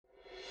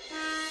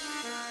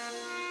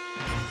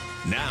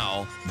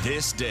Now,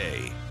 this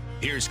day.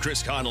 Here's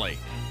Chris Conley.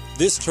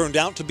 This turned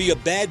out to be a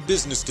bad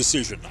business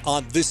decision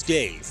on this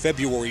day,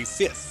 February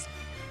 5th.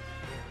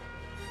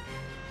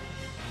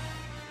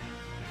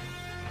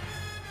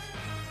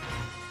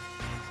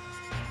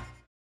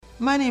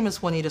 My name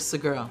is Juanita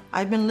Segura.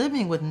 I've been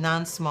living with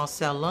non-small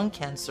cell lung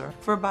cancer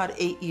for about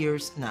 8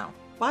 years now.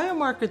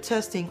 Biomarker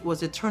testing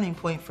was a turning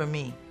point for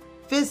me.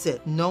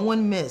 Visit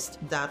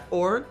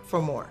noonemissed.org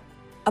for more.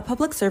 A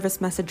public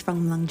service message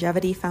from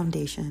Longevity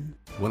Foundation.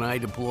 When I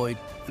deployed,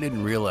 I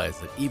didn't realize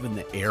that even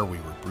the air we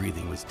were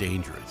breathing was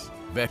dangerous.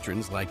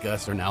 Veterans like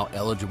us are now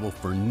eligible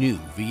for new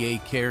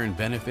VA care and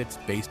benefits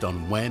based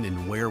on when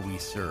and where we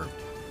served.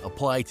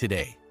 Apply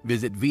today.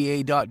 Visit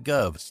va.gov/PACT.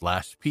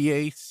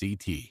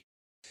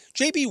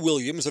 J.B.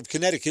 Williams of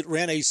Connecticut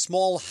ran a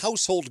small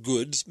household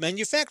goods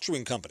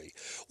manufacturing company.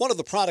 One of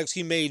the products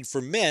he made for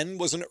men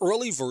was an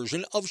early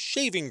version of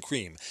shaving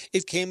cream.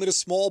 It came in a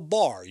small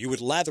bar. You would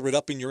lather it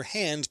up in your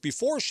hands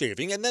before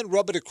shaving and then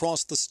rub it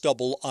across the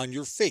stubble on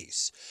your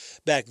face.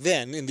 Back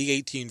then, in the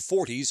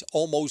 1840s,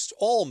 almost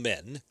all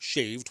men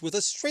shaved with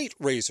a straight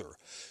razor.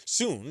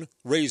 Soon,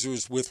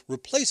 razors with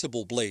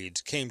replaceable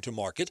blades came to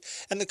market,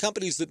 and the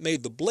companies that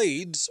made the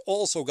blades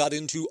also got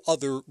into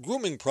other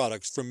grooming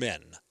products for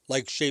men,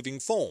 like shaving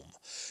foam.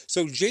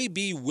 So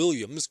J.B.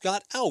 Williams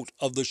got out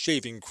of the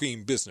shaving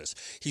cream business.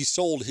 He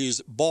sold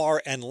his bar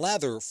and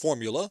lather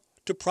formula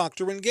to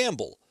Procter &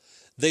 Gamble.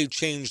 They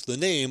changed the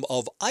name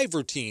of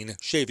Ivertine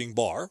Shaving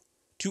Bar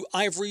to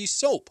Ivory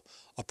Soap,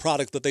 a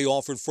product that they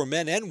offered for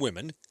men and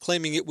women,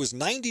 claiming it was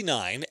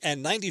 99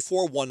 and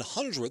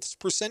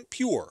 94/100%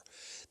 pure.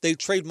 They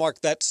trademarked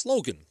that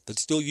slogan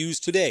that's still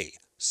used today,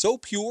 "So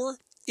pure,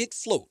 it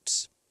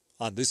floats."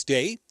 On this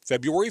day,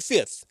 February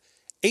 5th,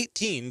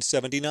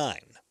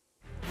 1879.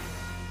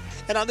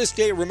 And on this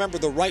day, remember,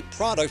 the right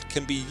product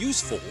can be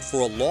useful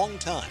for a long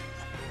time.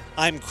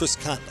 I'm Chris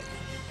Conley.